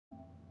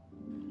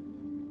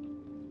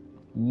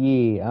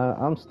Yeah,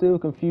 I'm still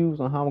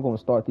confused on how I'm gonna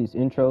start these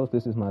intros.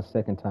 This is my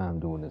second time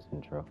doing this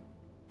intro.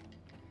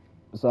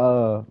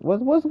 So,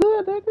 what's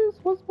good, niggas?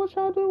 What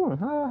y'all doing?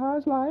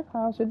 How's life?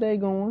 How's your day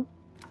going?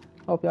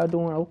 Hope y'all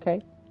doing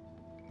okay.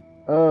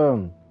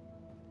 Um,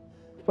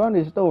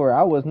 Funny story.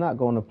 I was not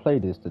gonna play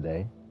this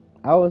today.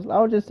 I was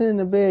just sitting in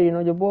the bed. You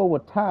know, your boy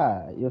was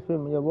tired. You feel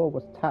me? Your boy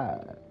was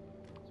tired.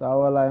 So I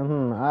was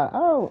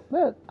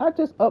like, I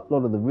just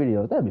uploaded the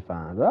video. That'd be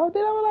fine. So I was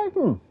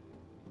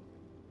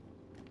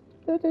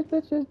like,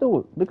 let's just do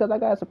it because I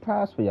got a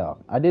surprise for y'all.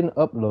 I didn't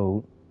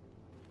upload.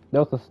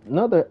 There was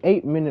another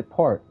 8-minute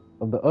part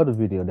of the other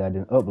video that I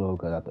didn't upload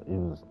because I thought it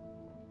was,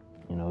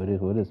 it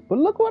is what it is. But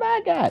look what I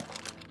got.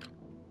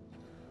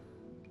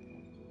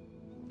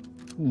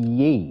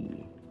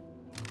 Yay.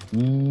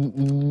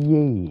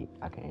 Yay.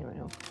 I can't hear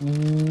him.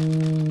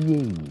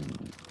 Yay.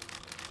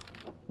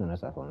 No,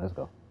 that's not fun. Let's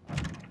go.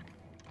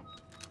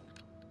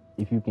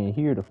 If you can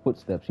hear the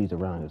footsteps, she's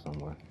around here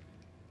somewhere.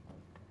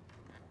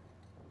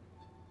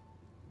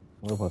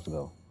 Where am I supposed to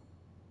go?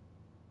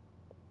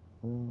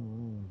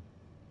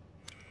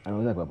 I know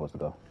exactly where I'm supposed to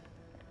go.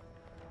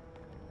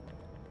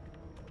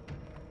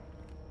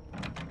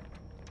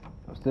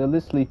 I'm still a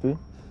little sleepy,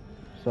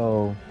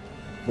 so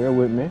bear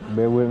with me.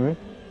 Bear with me.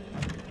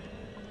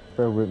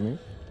 Bear with me.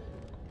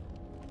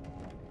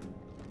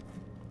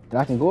 And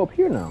I can go up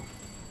here now.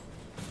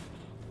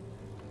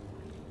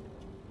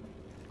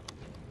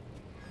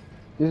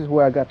 This is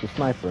where I got the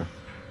sniper.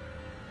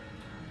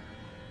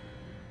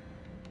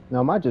 Now,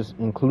 I might just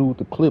include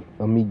the clip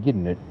of me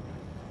getting it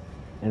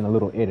in a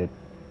little edit.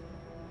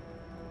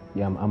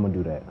 Yeah, I'm gonna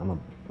do that. I'm gonna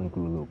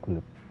include a little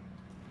clip.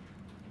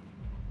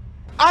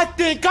 I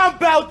think I'm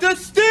about to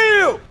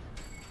steal!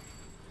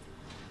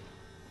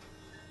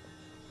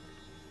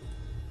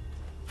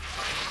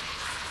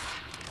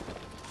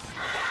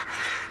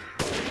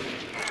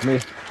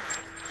 Miss.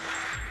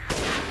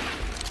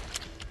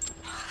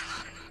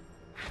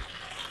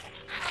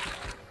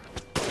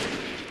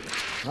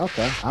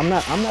 Okay, I'm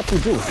not too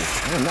good with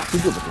this. I am not too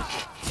good with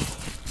this.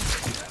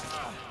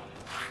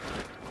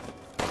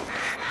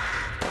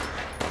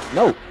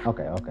 No.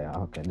 Okay.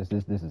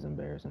 This is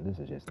embarrassing. This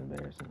is just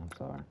embarrassing. I'm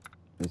sorry.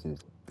 This is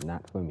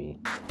not for me.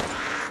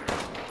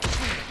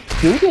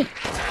 Shoot it?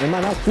 Am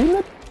I not shooting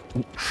it?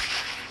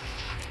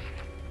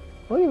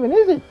 What even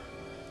is it?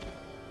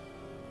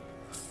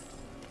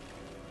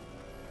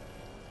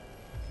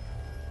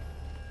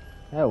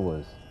 That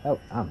was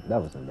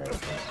embarrassing.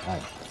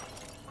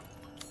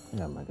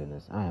 Oh my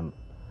goodness. I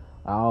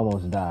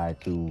almost died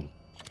to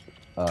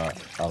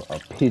a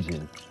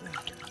pigeon.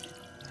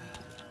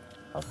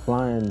 A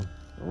flying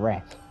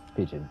rat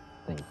pigeon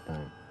thing.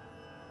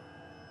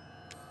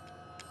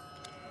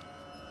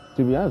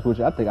 To be honest with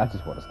you, I think I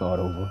just want to start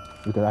over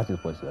because I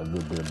just wasted a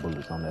good bit of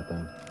bullets on that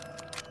thing.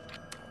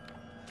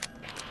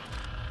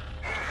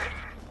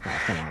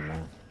 Oh, come on,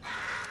 man.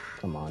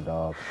 Come on,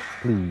 dog.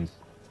 Please.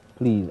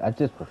 I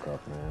just woke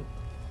up,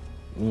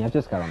 man. I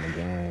just got on the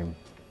game.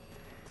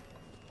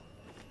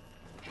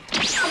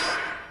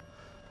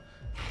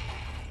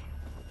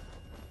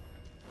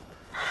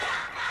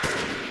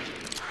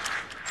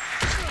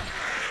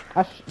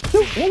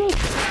 Shoot, nigga!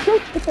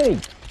 Shoot the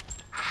thing!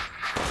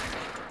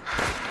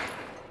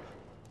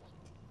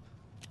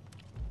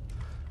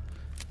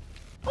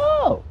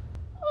 Oh!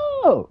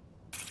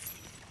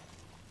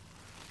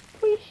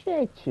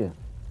 Appreciate you.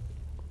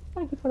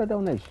 Thank you for the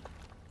donation.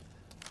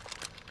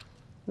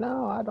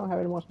 No, I don't have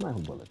any more sniper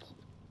bullets.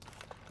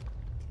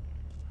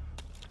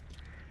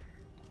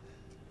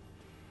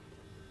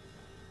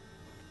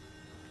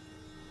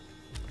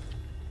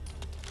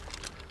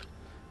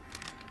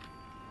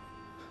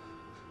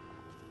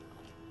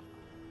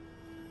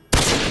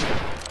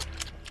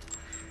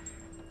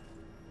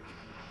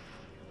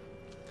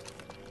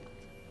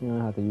 You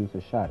don't have to use a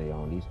shotty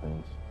on these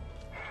things.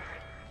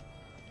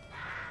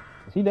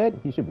 Is he dead?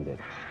 He should be dead.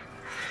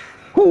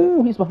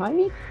 Ooh, he's behind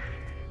me?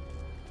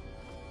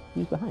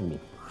 He's behind me.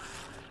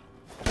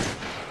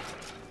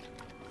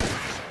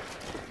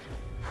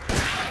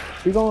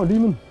 Be gone,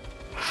 demon.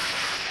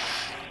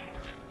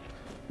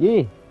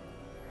 Yeah.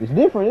 It's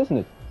different, isn't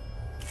it?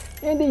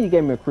 And then you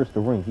gave me a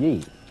crystal ring.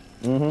 Yeah.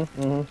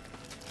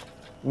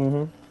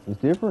 It's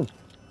different.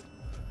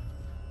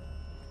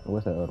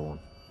 What's that other one?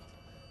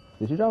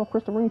 Did you drop a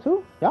crystal ring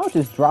too? Y'all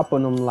just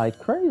dropping them like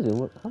crazy.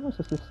 How much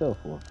does this sell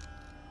for?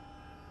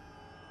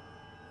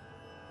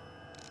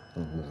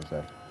 This is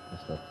that. This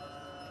stuff.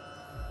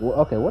 Well,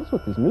 okay, what's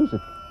with this music?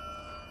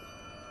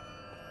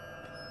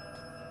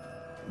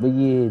 But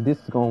yeah, this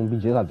is gonna be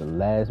just like the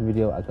last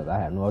video because I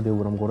have no idea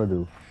what I'm gonna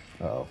do.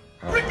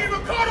 Ricky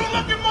Ricardo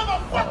looking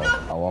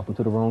motherfucker! I walked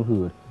into the wrong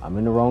hood. I'm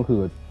in the wrong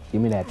hood.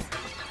 Give me that.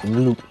 Give me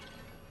the loot.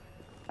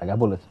 I got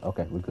bullets.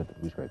 Okay, we're good.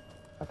 We're straight.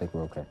 I think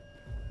we're okay.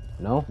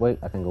 No? Wait,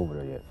 I can't go over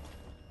there yet.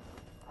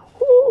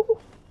 Ooh,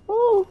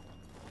 oh.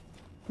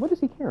 What is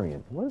he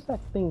carrying? What is that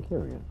thing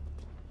carrying?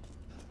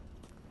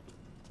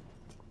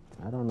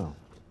 I don't know.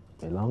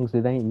 As long as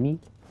it ain't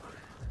meat,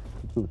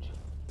 Gucci.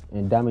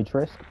 And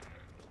Dimitrescu.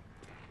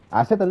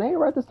 I said the name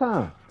right this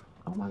time.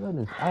 Oh my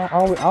goodness. I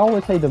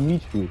always say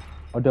Dimitri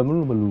or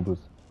Demubalubas.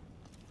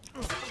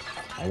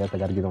 I guess I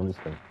gotta get on this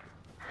thing.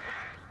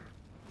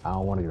 I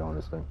don't want to get on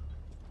this thing.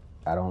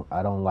 I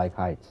don't like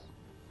heights.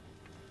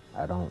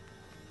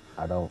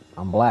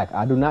 I'm black.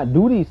 I do not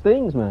do these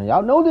things, man.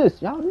 Y'all know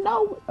this. Y'all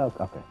know.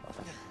 Okay.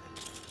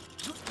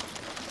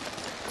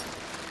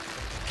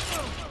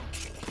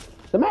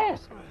 The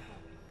mask.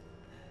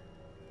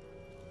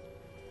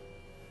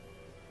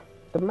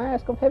 The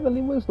mask of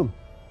heavenly wisdom.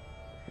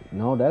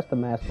 No, that's the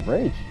mask of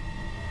rage.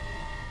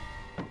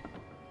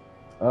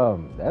 I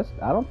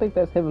don't think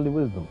that's heavenly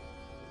wisdom.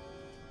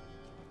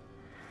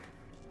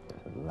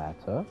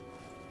 Latter.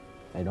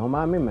 Hey, don't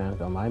mind me, man.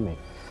 Don't mind me.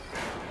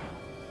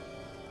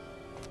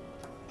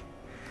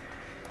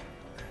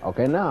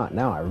 Okay, now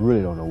I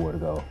really don't know where to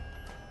go.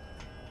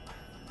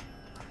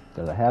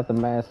 Because I have the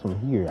mask from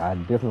here. I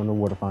definitely don't know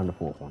where to find the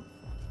fourth one.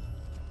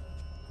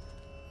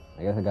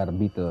 I guess I gotta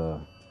beat the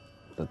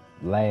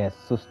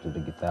last sister to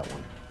get that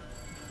one.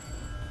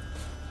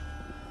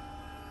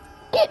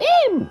 Get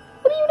in!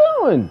 What are you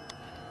doing?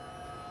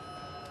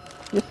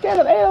 You're scared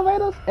of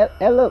elevators?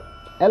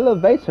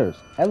 Elevators.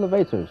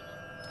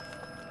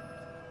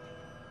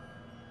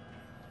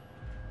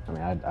 I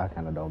mean, I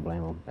kind of don't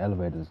blame them.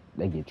 Elevators,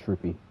 they get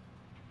trippy.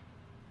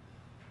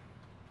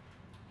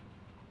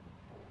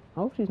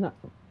 Oh, she's not.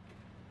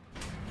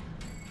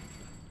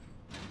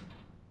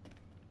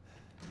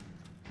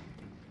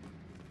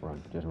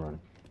 Run, just run.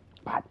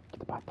 Pot, get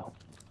the pot though.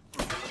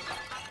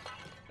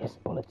 Yes,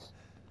 bullets.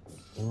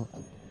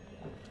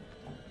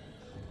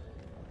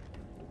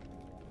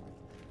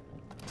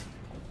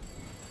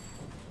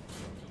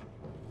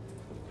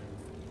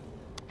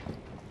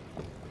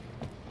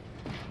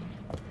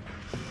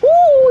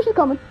 Ooh, she's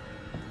coming.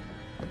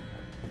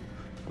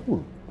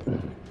 Ooh.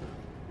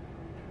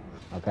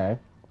 Okay.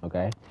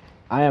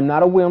 I am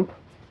not a wimp.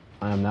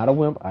 I am not a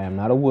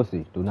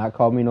wussy. Do not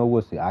call me no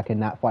wussy. I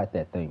cannot fight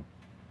that thing.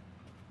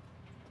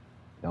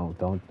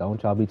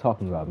 Don't y'all be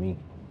talking about me.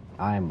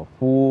 I am a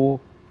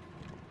full,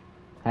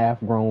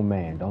 half-grown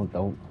man. Don't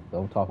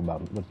talk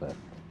about me. What's that?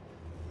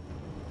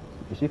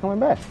 Is she coming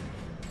back?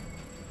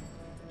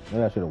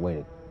 Maybe I should have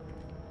waited.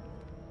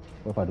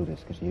 What if I do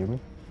this? Can she hear me?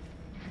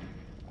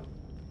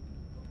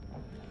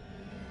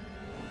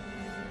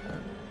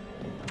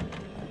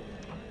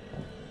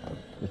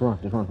 Just run,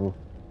 fool.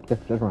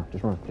 Just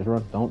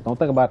run. Don't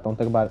think about it. Don't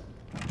think about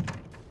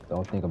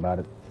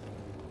it.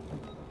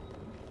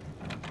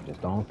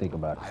 Just don't think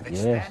about it. I've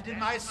expanded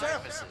my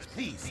services.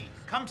 Please,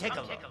 come take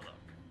a look.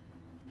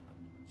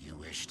 You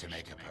wish to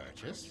make a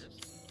purchase?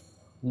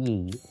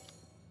 Yeah.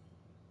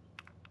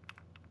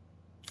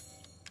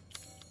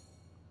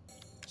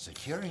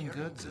 Securing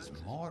goods is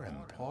more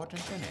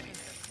important than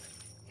anything.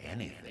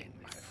 Anything,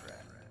 my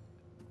friend.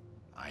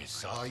 I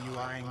saw you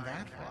eyeing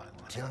that one.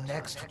 Till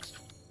next.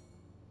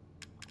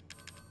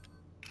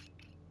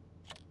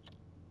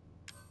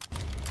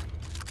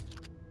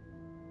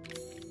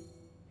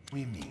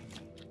 We meet.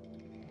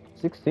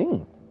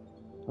 16.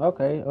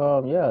 Okay,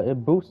 yeah,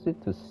 it boosted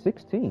to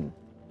 16.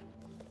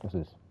 What's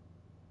this?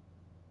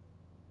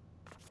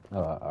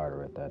 Oh, I already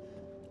read that.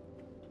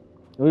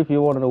 If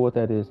you want to know what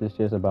that is, it's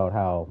just about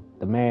how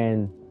the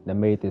man that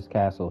made this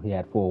castle, he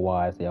had 4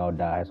 wives, they all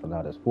died, so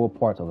now there's 4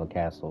 parts of the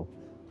castle,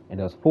 and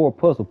there's 4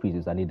 puzzle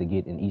pieces I need to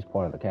get in each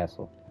part of the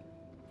castle.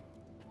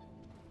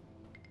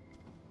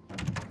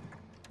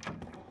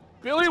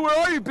 Billy, where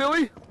are you,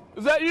 Billy?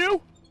 Is that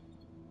you?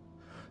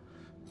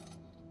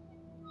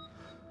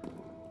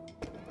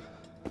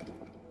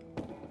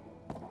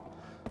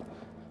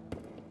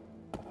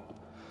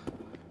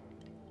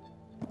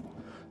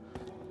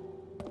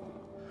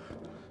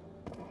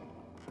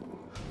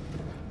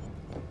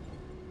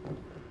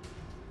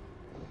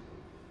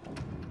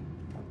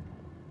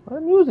 What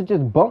the music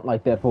just bumped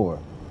like that for?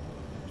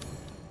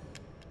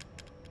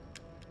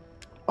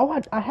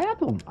 Oh, I have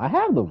them.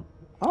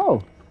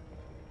 Oh.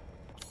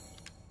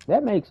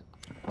 That makes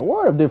a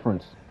world of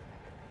difference.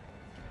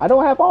 I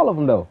don't have all of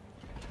them, though.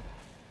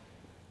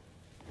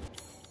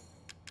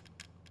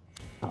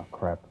 Oh,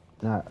 crap.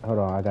 Nah, hold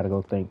on. I gotta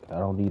go think. I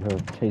don't need her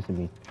chasing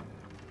me.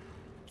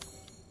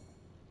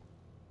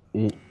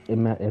 As a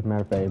matter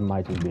of fact, it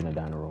might just be in the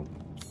dining room.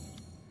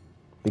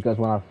 Because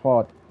when I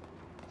fought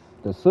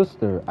the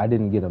sister, I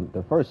didn't get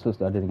the first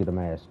sister, I didn't get a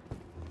mask.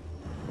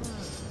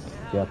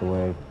 Get out the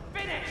way.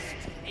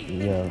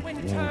 Yeah.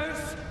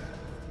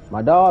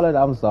 My darling,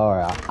 I'm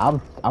sorry.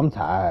 I'm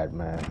tired,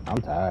 man.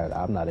 I'm tired.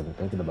 I'm not even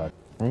thinking about it.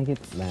 Dang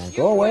it, man.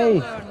 Go away. You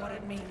will learn what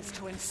it means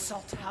to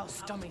insult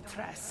House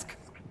Domitresk.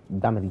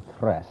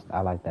 Domitresk.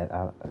 I like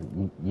that.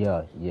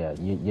 Yeah.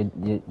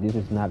 This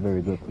is not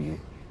very good for you.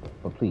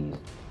 But please.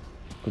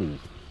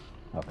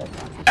 Okay.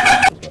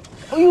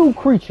 Oh, you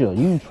creature.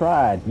 You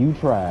tried. You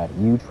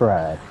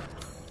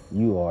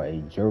are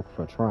a jerk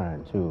for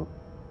trying, too.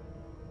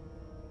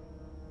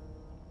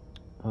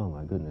 Oh,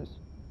 my goodness.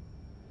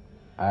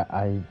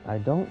 I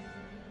don't...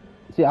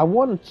 See, I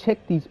want to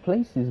check these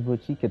places,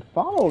 but she could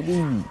follow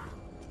these.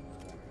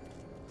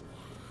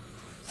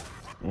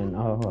 And,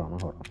 hold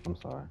on. I'm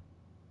sorry.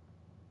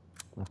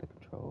 Not the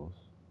controls.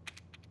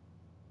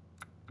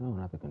 No,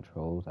 not the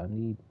controls. I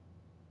need.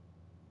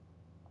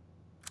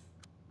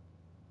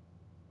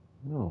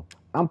 No,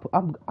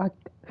 I.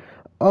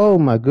 Oh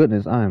my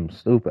goodness, I am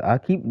stupid. I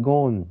keep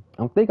going.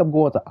 I think I'm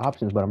going to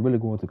options, but I'm really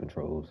going to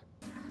controls.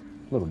 A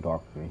little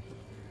dark for me.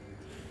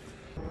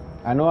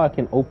 I know I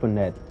can open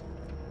that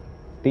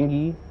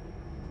thingy,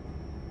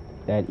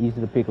 that easy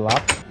to pick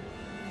lock,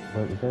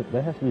 but is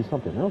that has to be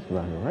something else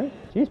around here, right?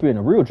 She's being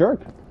a real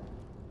jerk.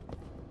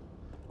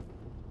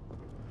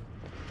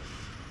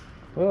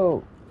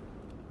 Well,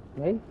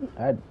 maybe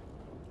I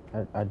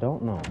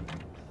don't know.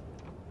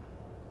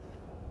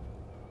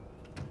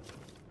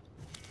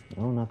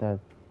 No, not that.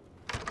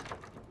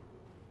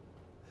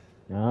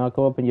 Now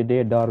go up in your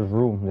dead daughter's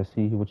room. Let's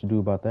see what you do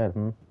about that,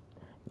 hmm?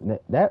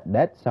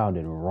 That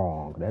sounded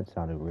wrong. That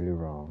sounded really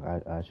wrong.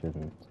 I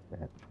shouldn't say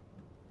that.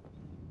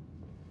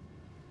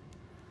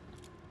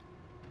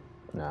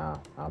 Nah,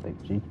 I don't think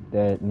she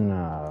that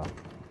nah.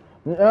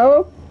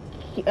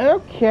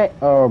 Okay.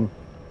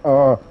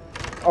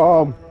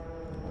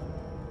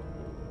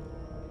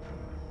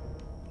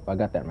 I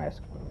got that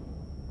mask.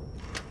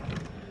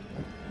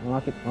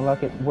 Unlock it.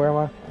 Unlock it. Where am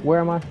I? Where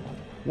am I?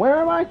 Where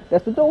am I?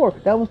 That's the door.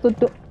 That was the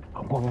door.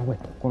 I'm going the wrong way.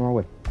 I'm going the wrong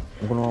way.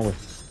 I'm going the wrong way.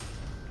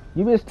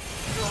 You missed.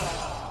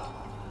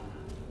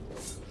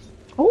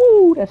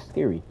 Oh, that's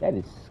scary. That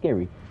is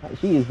scary.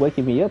 She is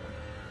waking me up.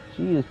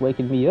 She is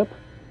waking me up.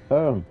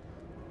 I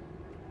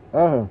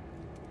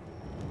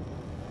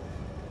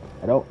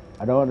don't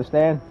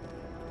understand.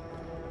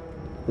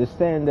 This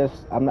saying this,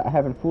 I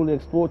haven't fully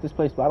explored this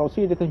place, but I don't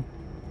see anything.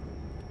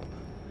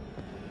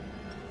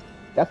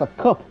 That's a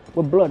cup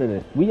with blood in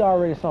it. We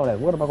already saw that.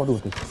 What am I gonna do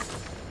with this?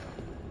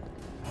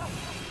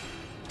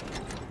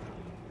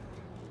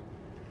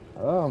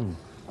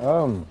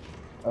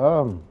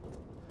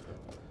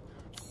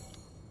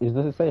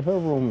 Does it say her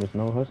room is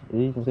no? It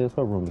even says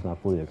her room is not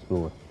fully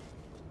explored.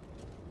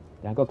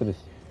 Yeah, go through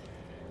this.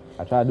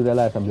 I tried to do that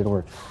last time, it didn't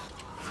work.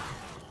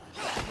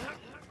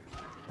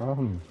 I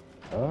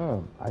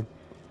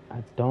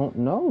don't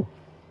know.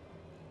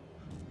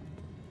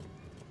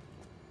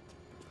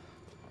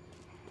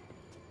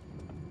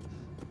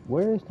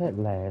 Where is that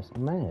last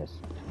mask?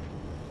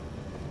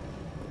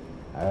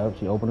 Oh,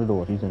 she opened the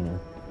door. She's in there.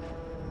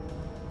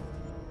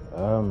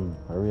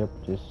 Hurry up.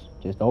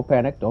 Just don't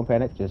panic. Don't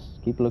panic. Just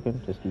keep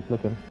looking. Just keep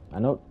looking. I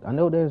know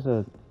there's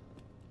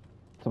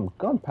some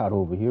gunpowder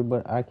over here,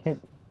 but I can't.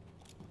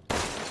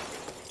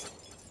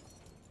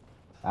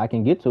 I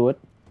can get to it.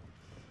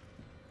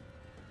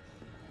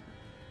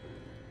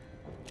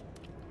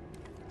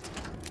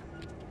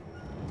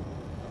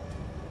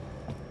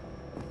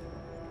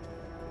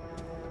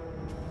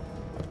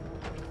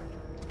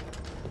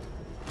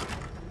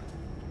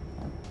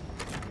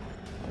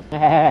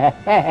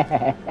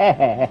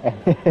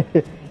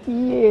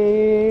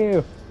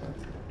 Yeah.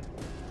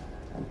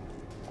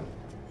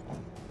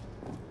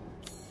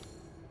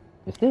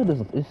 It still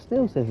doesn't. It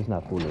still says it's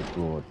not fully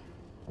explored.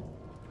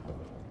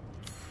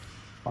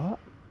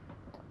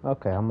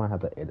 Okay, I'm gonna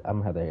have to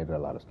edit a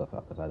lot of stuff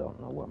out because I don't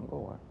know where I'm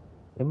going.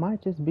 It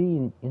might just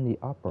be in the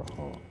opera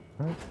hall,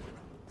 right?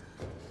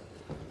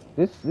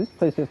 This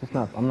place says it's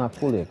not. I'm not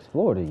fully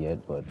explored it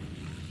yet, but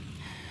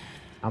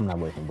I'm not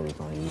wasting bullets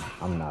on you.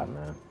 I'm not,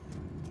 man.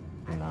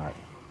 I'm not.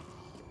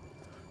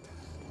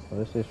 So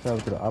let's just travel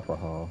to the opera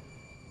hall.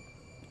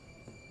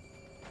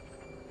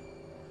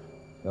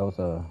 There was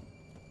a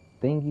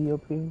thingy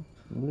up here,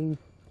 I believe.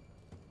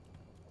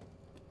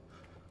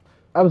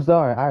 I'm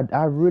sorry,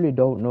 I really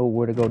don't know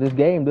where to go. This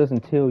game doesn't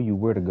tell you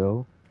where to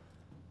go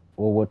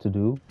or what to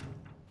do.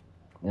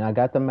 And I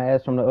got the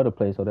mask from the other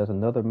place, so there's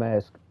another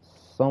mask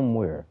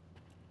somewhere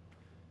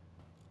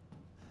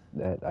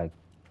that I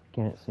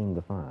can't seem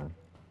to find.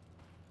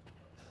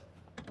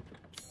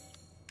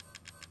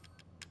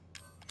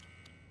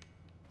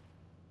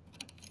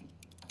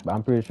 But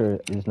I'm pretty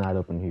sure it's not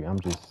up in here. I'm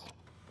just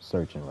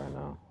searching right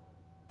now.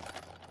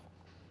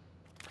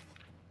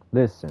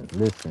 Listen.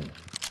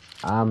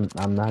 I'm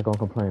not gonna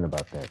complain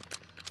about that.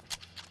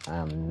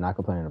 I'm not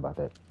complaining about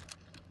that.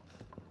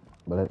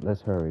 But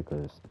let's hurry,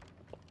 cause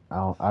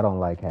I don't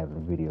like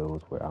having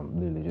videos where I'm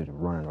literally just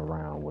running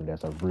around when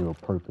there's a real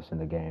purpose in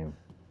the game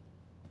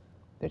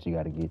that you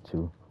got to get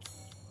to.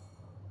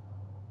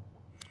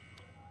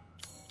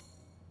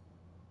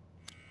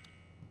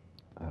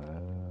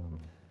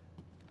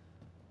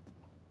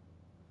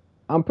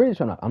 I'm pretty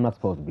sure I'm not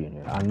supposed to be in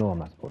here. I know I'm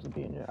not supposed to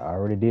be in here. I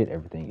already did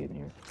everything in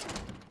here.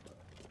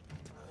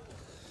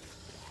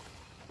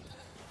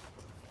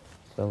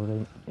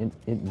 So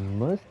it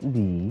must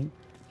be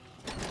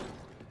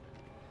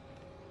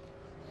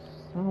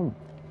some.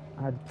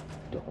 I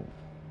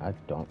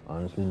don't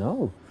honestly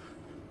know.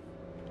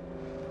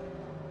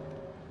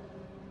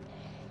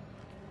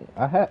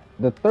 I had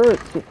the third.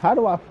 How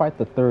do I fight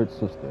the third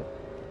sister?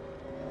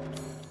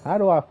 How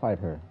do I fight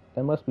her?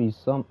 There must be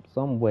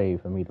some way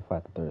for me to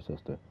fight the third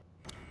sister.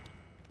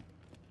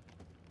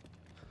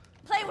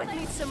 Play with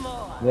me some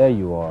more. There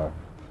you are.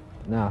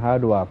 Now, how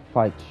do I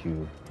fight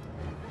you?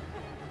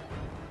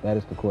 That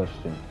is the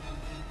question.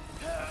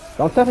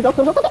 Don't touch it! Don't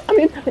touch it! I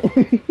mean,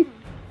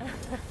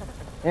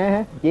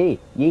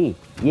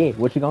 Yeah.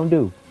 What you gonna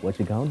do? What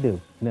you gonna do?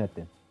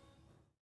 Nothing.